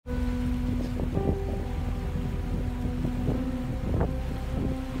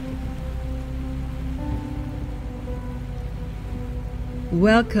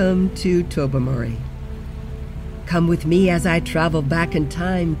Welcome to Tobermory. Come with me as I travel back in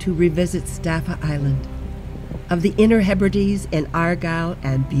time to revisit Staffa Island, of the Inner Hebrides in Argyll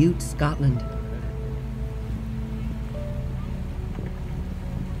and Bute, Scotland.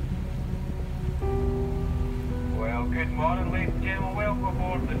 Well, good morning, ladies and gentlemen. Welcome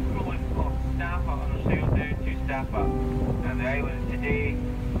aboard the cruise of Staffa on our sail down to Staffa and the island today.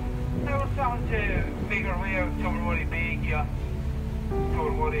 Now we're starting to make our way out Tobermory Bay here.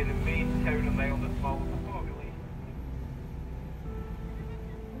 Tobermory, the main town on the island of Mull, population.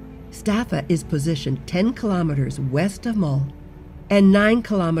 Staffa is positioned 10 kilometers west of Mull and 9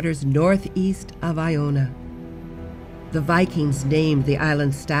 kilometers northeast of Iona. The Vikings named the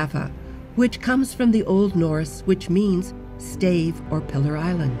island Staffa, which comes from the Old Norse, which means stave or pillar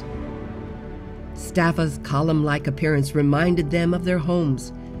island. Staffa's column-like appearance reminded them of their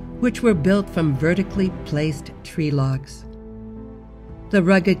homes, which were built from vertically placed tree logs. The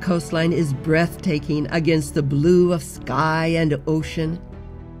rugged coastline is breathtaking against the blue of sky and ocean.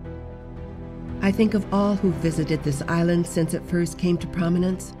 I think of all who visited this island since it first came to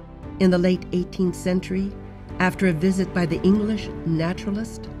prominence in the late 18th century after a visit by the English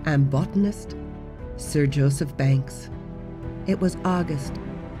naturalist and botanist Sir Joseph Banks. It was August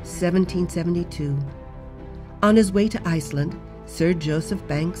 1772. On his way to Iceland, Sir Joseph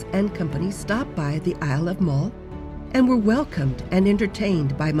Banks and company stopped by the Isle of Mull and were welcomed and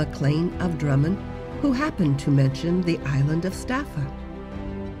entertained by Maclean of Drummond, who happened to mention the island of Staffa.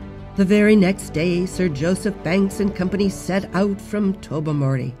 The very next day, Sir Joseph Banks and company set out from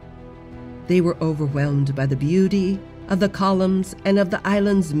Tobermory. They were overwhelmed by the beauty of the columns and of the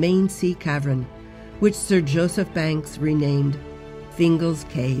island's main sea cavern, which Sir Joseph Banks renamed Fingal's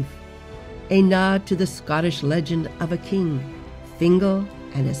Cave, a nod to the Scottish legend of a king, Fingal,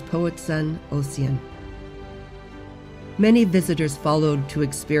 and his poet son, Ossian. Many visitors followed to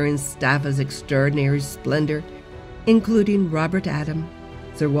experience Staffa's extraordinary splendor, including Robert Adam,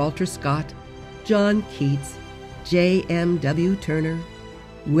 Sir Walter Scott, John Keats, J.M.W. Turner,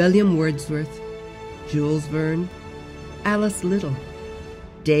 William Wordsworth, Jules Verne, Alice Little,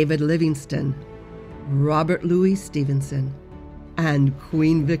 David Livingstone, Robert Louis Stevenson, and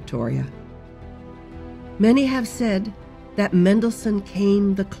Queen Victoria. Many have said that Mendelssohn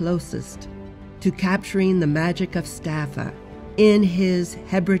came the closest to capturing the magic of Staffa in his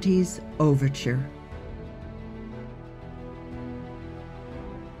Hebrides Overture.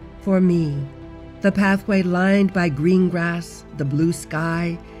 For me, the pathway lined by green grass, the blue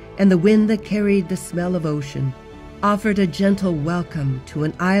sky, and the wind that carried the smell of ocean offered a gentle welcome to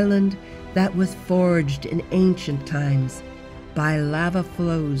an island that was forged in ancient times by lava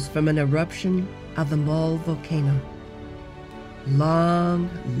flows from an eruption of the Mull volcano. Long,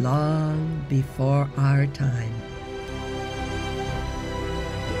 long before our time.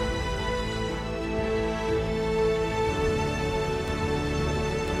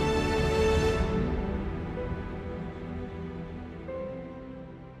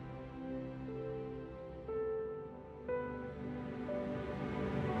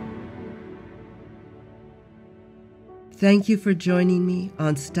 Thank you for joining me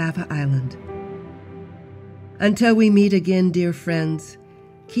on Staffa Island. Until we meet again, dear friends,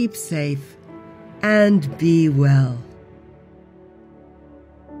 keep safe and be well.